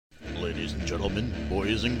gentlemen,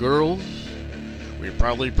 boys and girls, we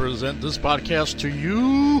proudly present this podcast to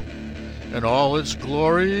you in all its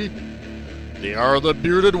glory. They are the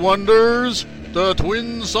bearded wonders, the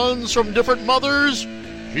twin sons from different mothers.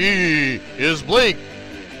 He is Blake,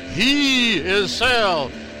 he is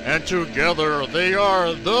Sal, and together they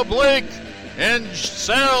are the Blake and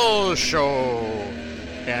Sal Show.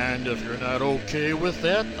 And if you're not okay with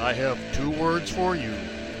that, I have two words for you.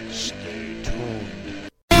 Stay tuned.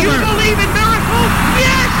 You believe in miracles?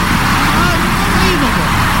 Yes! Unbelievable!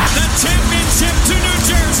 The championship to New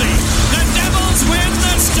Jersey. The Devils win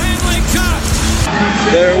the Stanley Cup.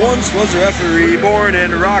 There once was a referee born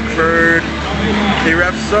in Rockford. He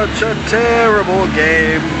refed such a terrible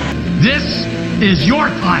game. This is your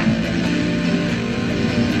time.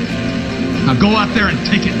 Now go out there and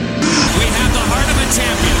take it. We have the heart of a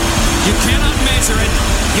champion. You cannot measure it.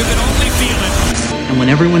 You can only feel it. And when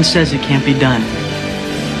everyone says it can't be done,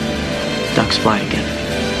 ducks fly again.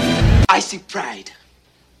 I see pride.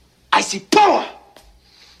 I see power.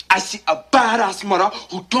 I see a badass mother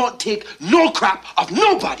who don't take no crap of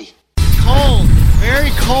nobody. Cold.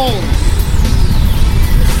 Very cold.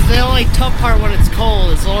 This is the only tough part when it's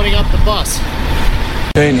cold is loading up the bus.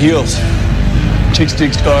 Pain heals. Chicks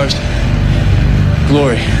dig scars.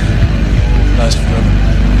 Glory lasts forever.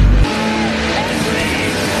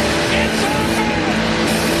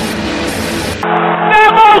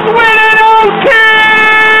 Devils win it, OT!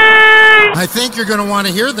 I think you're going to want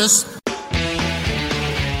to hear this.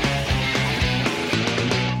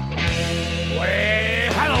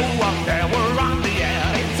 Well, hello up there, we're on the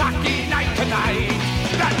air. It's hockey night tonight.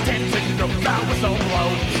 That tension goes down the zone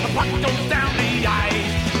road. The puck goes down the ice.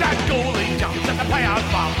 That goalie jumps at the payout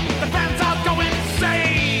bomb. The fans all go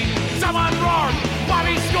insane. Someone roars,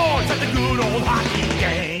 Bobby scores at the good old hockey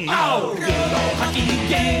game. Oh, good old hockey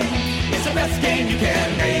game. It's the best game you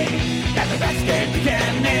can name. And the best game you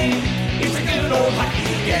can name. It's a good old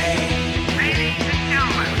hockey game. Ladies and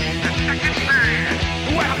gentlemen, the second period.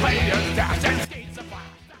 Where players dash and skates a fast.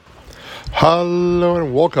 Hello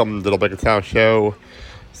and welcome to the Blake and Sal Show.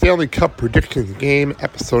 Stanley Cup Predictions Game,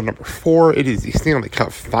 episode number 4. It is the Stanley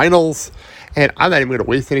Cup Finals. And I'm not even going to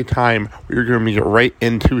waste any time. We're going to get right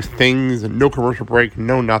into things. No commercial break,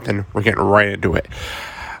 no nothing. We're getting right into it.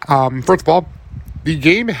 First of all, the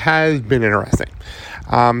game has been interesting.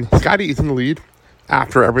 Scotty is in the lead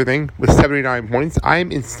after everything with 79 points.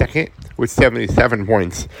 I'm in second with 77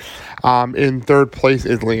 points. In third place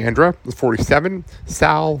is Leandra with 47,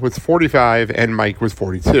 Sal with 45, and Mike was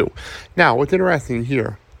 42. Now, what's interesting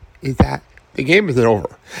here is that the game isn't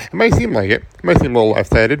over. It might seem like it. It might seem a little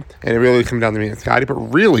left-sided, and it really comes down to me and Scotty, but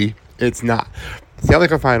really, it's not. Stanley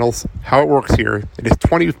Cup Finals, how it works here, it is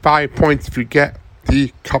 25 points if you get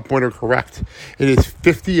the cup winner correct. It is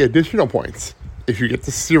 50 additional points if you get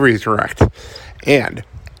the series correct. And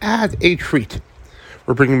as a treat,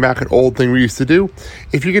 we're bringing back an old thing we used to do.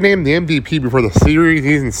 If you can name the MVP before the series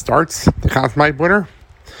even starts, the Conn Smythe winner,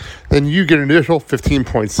 then you get an additional 15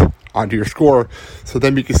 points onto your score. So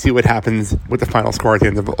then we can see what happens with the final score at the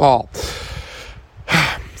end of it all.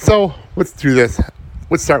 So let's do this.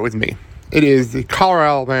 Let's start with me. It is the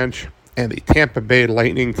Colorado Avalanche and the Tampa Bay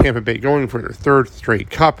Lightning. Tampa Bay going for their third straight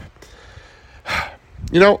cup.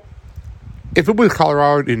 You know, if it was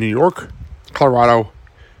Colorado in New York, Colorado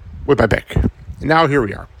would buy pick. And now here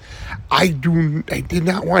we are. I did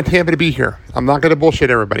not want Tampa to be here. I'm not going to bullshit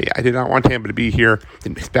everybody. I did not want Tampa to be here.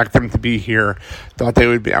 Didn't expect them to be here. Thought they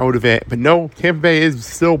would be out of it. But no, Tampa Bay is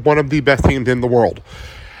still one of the best teams in the world.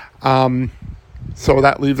 So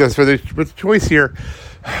that leaves us with the choice here.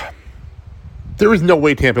 There is no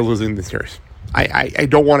way Tampa is losing this series. I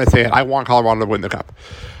don't want to say it. I want Colorado to win the cup.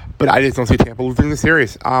 But I just don't see Tampa losing the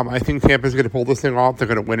series. I think Tampa is going to pull this thing off. They're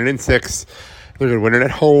going to win it in 6. They're going to win it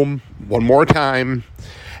at home one more time.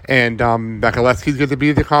 And Vasilevsky's going to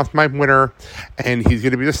be the Conn Smythe winner. And he's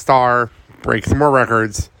going to be the star, break some more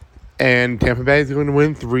records. And Tampa Bay is going to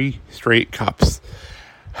win 3 straight cups.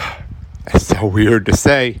 That's so weird to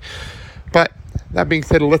say. But that being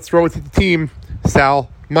said, let's throw it to the team. Sal,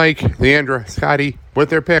 Mike, Leandra, Scotty, with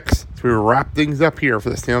their picks to wrap things up here for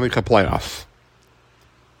the Stanley Cup playoffs.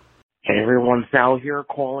 Hey everyone, Sal here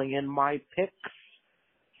calling in my picks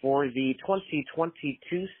for the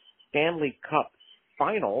 2022 Stanley Cup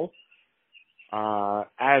Final.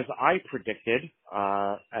 As I predicted,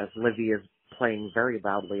 as Livy is playing very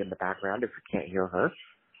loudly in the background if you can't hear her.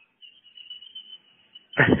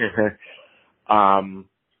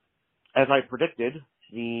 As I predicted,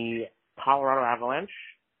 the Colorado Avalanche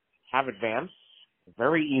have advanced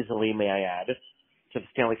very easily, may I add, to the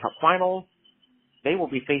Stanley Cup Final. They will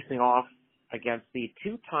be facing off against the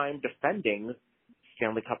 2-time defending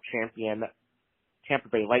Stanley Cup champion Tampa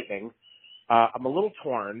Bay Lightning. I'm a little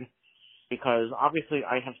torn because obviously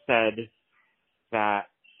I have said that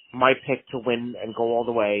my pick to win and go all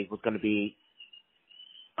the way was going to be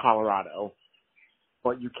Colorado.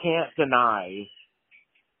 But you can't deny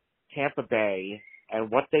Tampa Bay and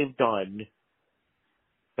what they've done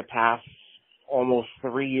the past almost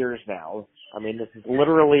 3 years now. I mean, this is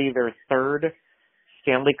literally their third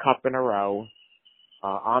Stanley Cup in a row,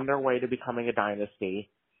 on their way to becoming a dynasty.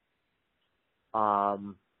 I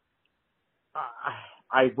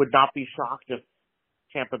would not be shocked if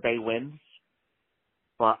Tampa Bay wins,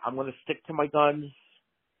 but I'm going to stick to my guns.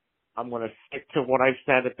 I'm going to stick to what I've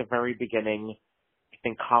said at the very beginning. I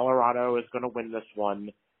think Colorado is going to win this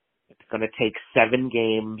one. It's going to take 7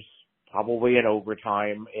 games, probably in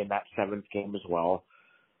overtime in that 7th game as well.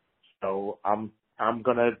 So I'm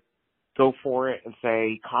going to go for it and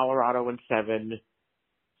say Colorado in 7,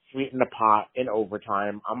 sweeten the pot in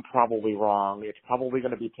overtime. I'm probably wrong. It's probably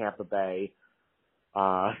going to be Tampa Bay.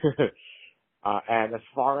 And as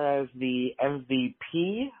far as the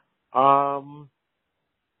MVP,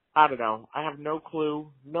 I don't know. I have no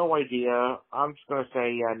clue, no idea. I'm just going to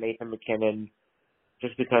say Nathan McKinnon,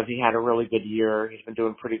 just because he had a really good year. He's been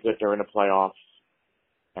doing pretty good during the playoffs.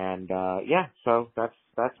 And yeah, so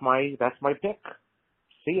that's my pick.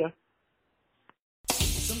 See ya.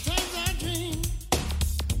 Sometimes I dream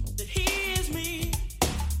that he is me.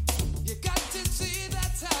 You got to see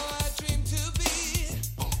that's how I dream to be.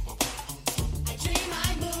 I dream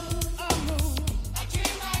I move, I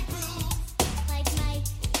dream I groove, like Mike.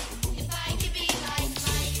 If I could be like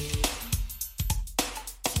Mike.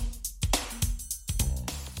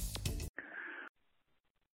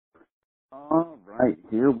 All right,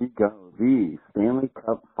 here we go. The Stanley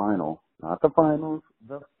Cup Final. Not the finals,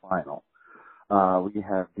 the final. We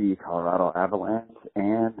have the Colorado Avalanche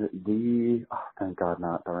and the, thank God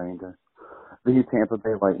not the Rangers, the Tampa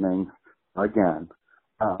Bay Lightning again.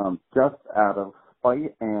 Just out of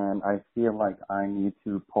spite, and I feel like I need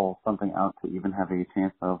to pull something out to even have a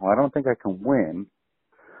chance of, well, I don't think I can win,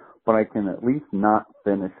 but I can at least not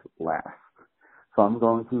finish last. So I'm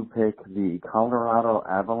going to pick the Colorado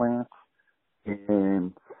Avalanche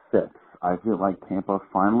in 6. I feel like Tampa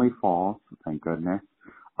finally falls, thank goodness.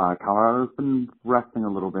 Colorado's been resting a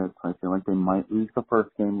little bit, so I feel like they might lose the first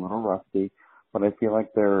game, a little rusty, but I feel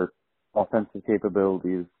like their offensive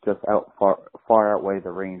capabilities just far outweigh the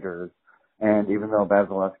Rangers. And even though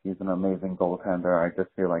Vasilevsky is an amazing goaltender, I just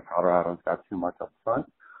feel like Colorado's got too much up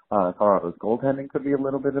front. Colorado's goaltending could be a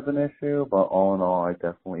little bit of an issue, but all in all, I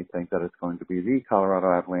definitely think that it's going to be the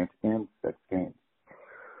Colorado Avalanche in 6 games.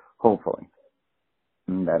 Hopefully.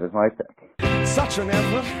 And that is my pick. Such an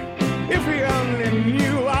effort, if we only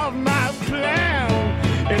knew of my plan.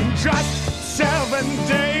 In just 7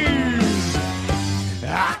 days,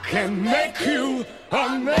 I can make you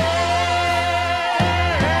a man.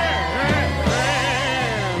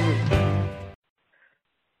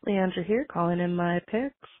 Leandra here, calling in my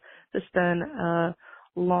picks. It's been a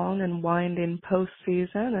long and winding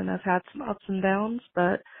postseason, and I've had some ups and downs,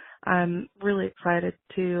 but I'm really excited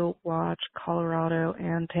to watch Colorado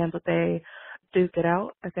and Tampa Bay duke it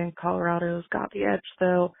out. I think Colorado's got the edge,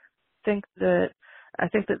 though. I think that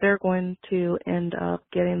they're going to end up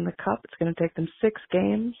getting the cup. It's going to take them 6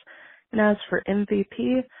 games. And as for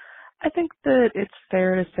MVP, I think that it's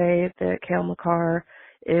fair to say that Cale Makar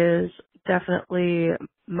is definitely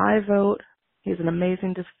my vote. He's an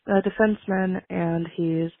amazing defenseman, and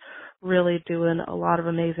he's really doing a lot of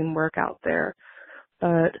amazing work out there.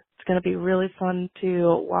 But it's going to be really fun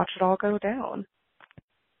to watch it all go down.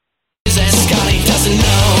 Scotty doesn't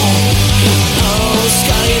know. Oh,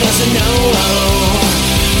 Scotty doesn't know.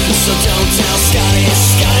 So don't tell Scotty.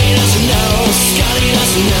 Scotty doesn't know. Scotty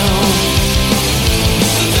doesn't know.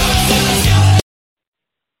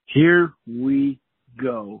 Here we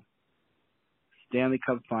go. Stanley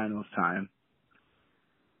Cup Finals time.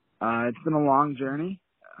 It's been a long journey.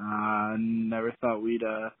 Never thought we'd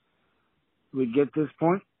get this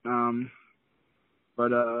point.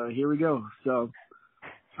 But here we go. So,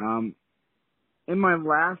 in my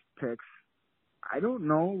last picks, I don't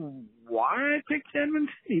know why I picked Edmonton,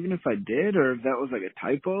 even if I did, or if that was like a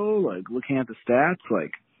typo, like looking at the stats,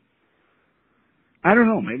 like, I don't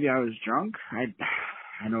know, maybe I was drunk. I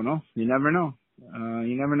don't know. You never know.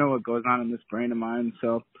 You never know what goes on in this brain of mine.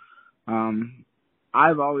 So,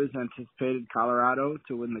 I've always anticipated Colorado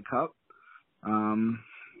to win the cup.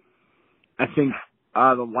 I think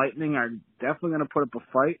the Lightning are definitely going to put up a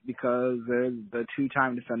fight because they're the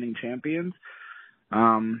 2-time defending champions. So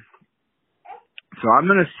I'm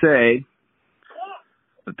going to say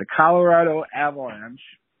that the Colorado Avalanche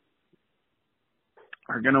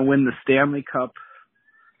are going to win the Stanley Cup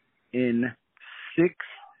in 6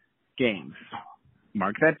 games.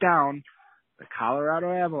 Mark that down. The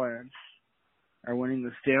Colorado Avalanche are winning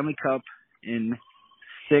the Stanley Cup in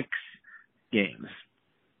 6 games.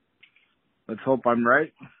 Let's hope I'm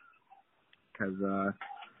right, because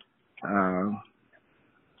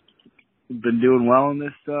we've been doing well in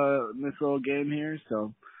this little game here.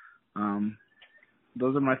 So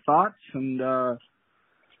those are my thoughts, and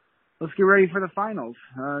let's get ready for the finals.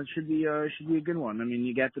 It should be a good one. I mean,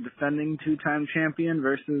 you got the defending 2-time champion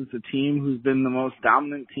versus the team who's been the most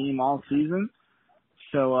dominant team all season.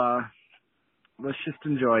 So let's just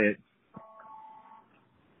enjoy it.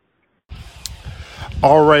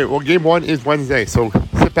 All right, well, game 1 is Wednesday, so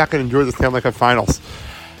sit back and enjoy the Stanley Cup Finals.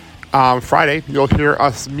 Friday, you'll hear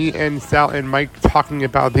us, me and Sal and Mike, talking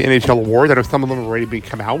about the NHL awards. I know some of them have already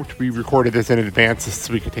come out. We recorded this in advance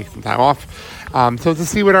so we could take some time off. So to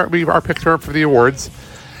see what our picks are for the awards.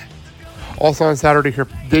 Also on Saturday here,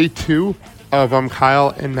 day 2 of Kyle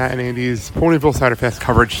and Matt and Andy's Ponyville Cider Fest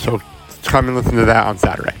coverage. So come and listen to that on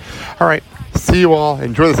Saturday. All right, see you all.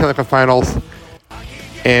 Enjoy the Stanley Cup Finals,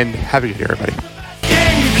 and have a good day, everybody.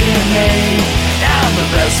 I'm the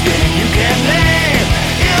best game you can name.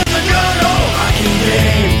 It's a good old hockey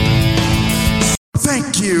game.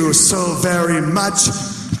 Thank you so very much.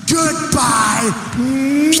 Goodbye.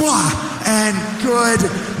 Mwah, and good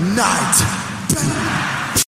night.